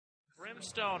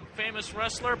Brimestone, famous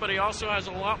wrestler, but he also has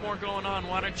a lot more going on.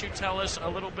 Why don't you tell us a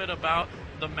little bit about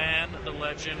the man, the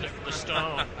legend, the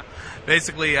Stone?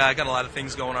 Basically, I got a lot of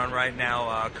things going on right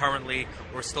now. Currently,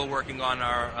 we're still working on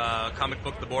our comic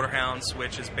book, The Border Hounds,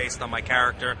 which is based on my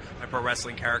character, my pro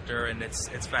wrestling character, and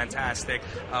it's fantastic.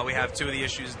 We have 2 of the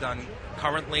issues done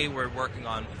currently. We're working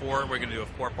on 4. We're going to do a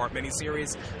 4-part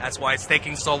miniseries. That's why it's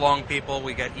taking so long, people.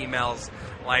 We get emails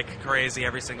like crazy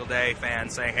every single day,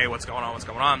 fans saying, hey, what's going on, what's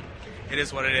going on? It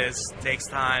is what it is. It takes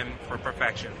time for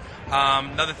perfection.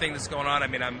 Another thing that's going on, I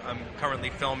mean, I'm currently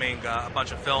filming a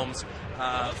bunch of films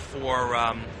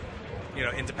for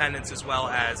independents as well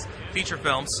as feature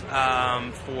films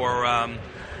for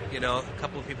a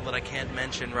couple of people that I can't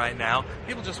mention right now.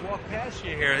 People just walk past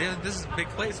you here. This is a big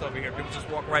place over here. People just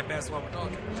walk right past while we're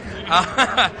talking.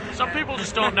 Some people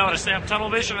just don't notice. They have tunnel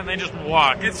vision and they just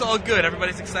walk. It's all good.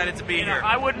 Everybody's excited to be here.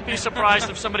 I wouldn't be surprised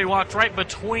if somebody walked right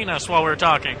between us while we were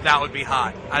talking. That would be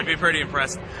hot. I'd be pretty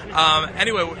impressed.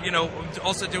 Anyway,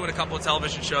 also doing a couple of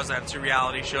television shows. I have 2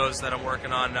 reality shows that I'm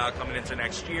working on coming into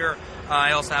next year.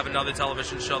 I also have another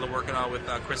television show that I'm working on with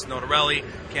Chris Notarelli.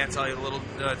 Can't tell you a little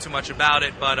too much about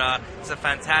it, but he's a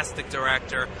fantastic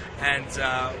director, and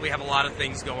we have a lot of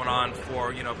things going on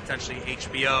for potentially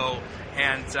HBO,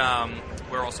 and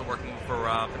we're also working for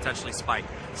potentially Spike.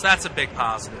 So that's a big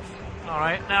positive. All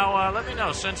right, now let me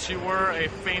know, since you were a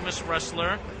famous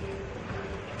wrestler,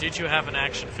 did you have an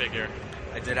action figure?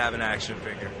 I did have an action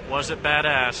figure. Was it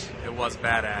badass? It was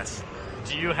badass.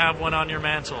 Do you have one on your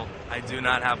mantle? I do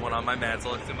not have one on my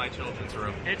mantle. It's in my children's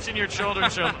room. It's in your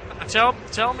children's room.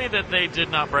 Tell me that they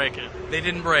did not break it. They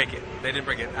didn't break it. They didn't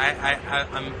break it.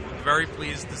 I'm very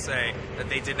pleased to say that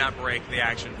they did not break the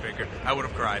action figure. I would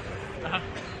have cried.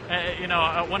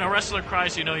 When a wrestler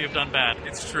cries, you know you've done bad.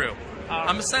 It's true.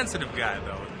 I'm a sensitive guy,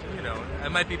 though. I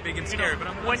might be big and scary, but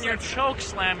when you're choke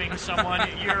slamming someone,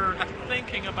 you're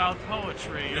thinking about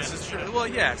poetry. This is true. Well,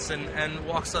 yes, and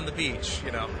walks on the beach,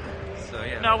 So,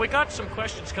 yeah. Now, we got some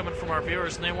questions coming from our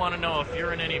viewers, and they want to know if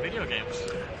you're in any video games.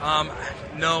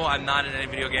 No, I'm not in any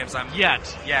video games.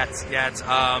 Yet.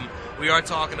 We are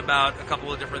talking about a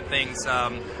couple of different things.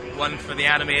 One for the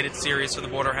animated series for the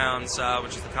Border Hounds,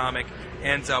 which is the comic,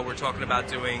 and we're talking about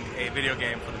doing a video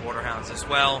game for the Border Hounds as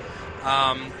well.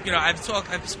 I've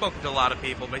spoken to a lot of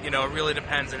people, but it really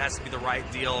depends. It has to be the right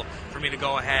deal for me to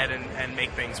go ahead and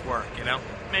make things work.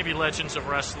 Maybe Legends of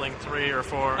Wrestling 3 or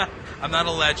 4. I'm not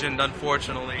a legend,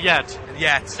 unfortunately. Yet.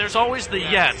 There's always the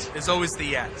yet. There's always the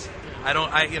yet.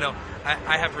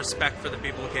 I have respect for the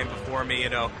people who came before me,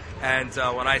 and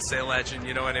when I say legend,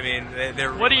 you know what I mean?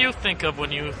 What do you think of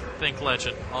when you think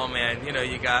legend? Oh, man,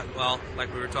 you got,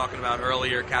 like we were talking about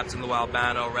earlier, Captain Lou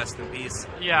Albano, rest in peace.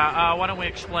 Yeah, why don't we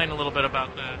explain a little bit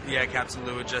about that? Yeah, Captain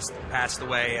Lou had just passed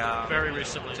away. Very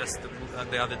recently. Just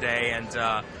the other day,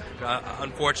 and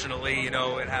unfortunately,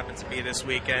 it happened to be this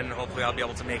weekend. Hopefully I'll be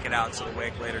able to make it out to the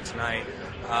wake later tonight.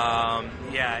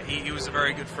 He was a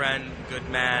very good friend, good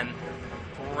man.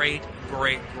 Great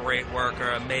worker,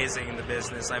 amazing in the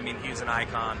business. I mean, he's an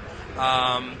icon.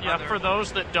 For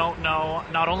those that don't know,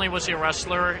 not only was he a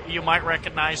wrestler, you might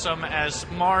recognize him as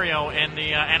Mario in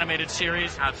the animated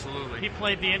series. Absolutely. He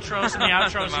played the intros and the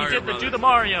outros. He did do the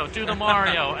Mario,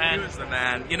 and he was the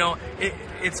man.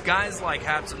 It's guys like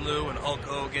Captain Lou and Hulk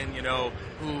Hogan,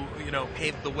 who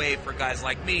paved the way for guys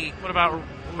like me. What about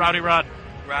Rowdy Rod?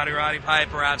 Roddy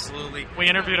Piper, absolutely. We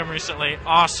interviewed him recently.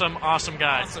 Awesome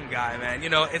guy. Awesome guy, man.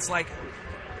 It's like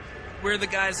we're the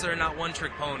guys that are not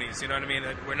one-trick ponies. You know what I mean?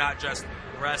 We're not just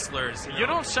wrestlers. You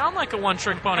don't sound like a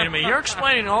one-trick pony to me. You're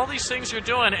explaining all these things you're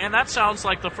doing, and that sounds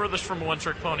like the furthest from a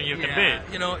one-trick pony you can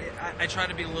be. I try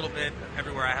to be a little bit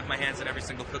everywhere. I have my hands in every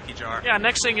single cookie jar. Yeah,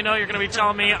 next thing you know, you're going to be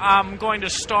telling me I'm going to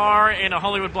star in a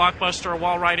Hollywood blockbuster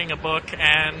while writing a book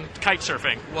and kite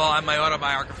surfing. Well, my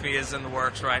autobiography is in the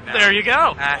works right now. There you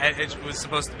go. It was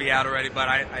supposed to be out already, but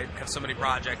I have so many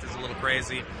projects. It's a little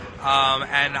crazy.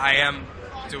 And I am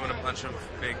doing a bunch of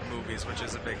big movies, which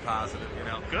is a big positive,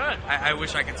 Good. I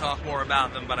wish I could talk more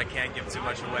about them, but I can't give too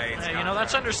much away.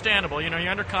 That's understandable. You're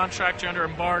under contract, you're under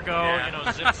embargo,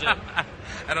 zip.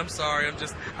 And I'm sorry,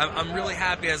 I'm really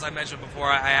happy, as I mentioned before,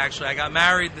 I got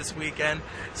married this weekend,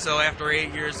 so after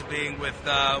 8 years of being with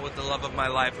the love of my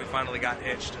life, we finally got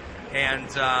hitched.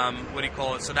 And,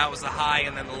 so that was the high,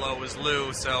 and then the low was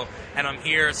Lou, and I'm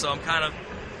here, so I'm kind of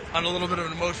on a little bit of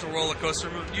an emotional roller coaster,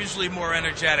 usually more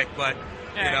energetic, but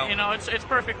it's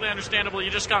perfectly understandable.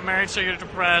 You just got married, so you're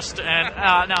depressed. And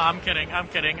no, I'm kidding.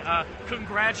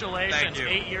 Congratulations. Thank you.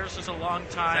 8 years is a long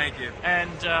time. Thank you. And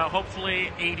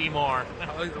hopefully 80 more,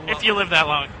 if you live that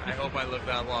long. I hope I live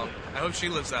that long. I hope she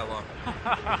lives that long.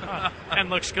 And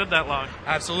looks good that long.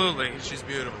 Absolutely. She's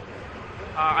beautiful.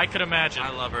 I could imagine.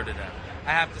 I love her to death.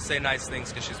 I have to say nice things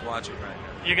because she's watching right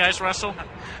now. You guys wrestle?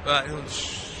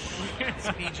 It's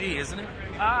PG, isn't it?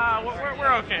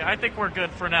 We're okay. I think we're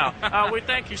good for now. We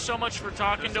thank you so much for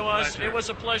talking to us. It was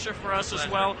a pleasure for us as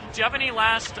well. Do you have any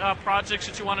last projects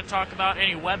that you want to talk about?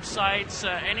 Any websites?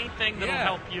 Anything that'll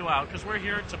help you out? Because we're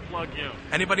here to plug you.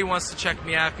 Anybody wants to check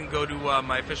me out can go to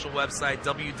my official website,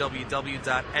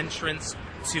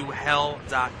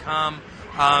 www.entrancetohell.com.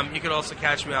 You can also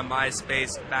catch me on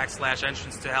MySpace,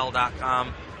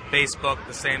 /entrancetohell.com. Facebook,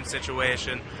 the same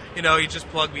situation. You know, you just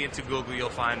plug me into Google, you'll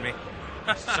find me.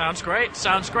 Sounds great.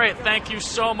 Sounds great. Thank you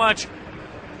so much,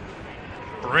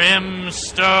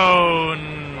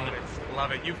 Brimestone.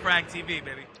 Love it. UFragTV,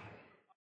 baby.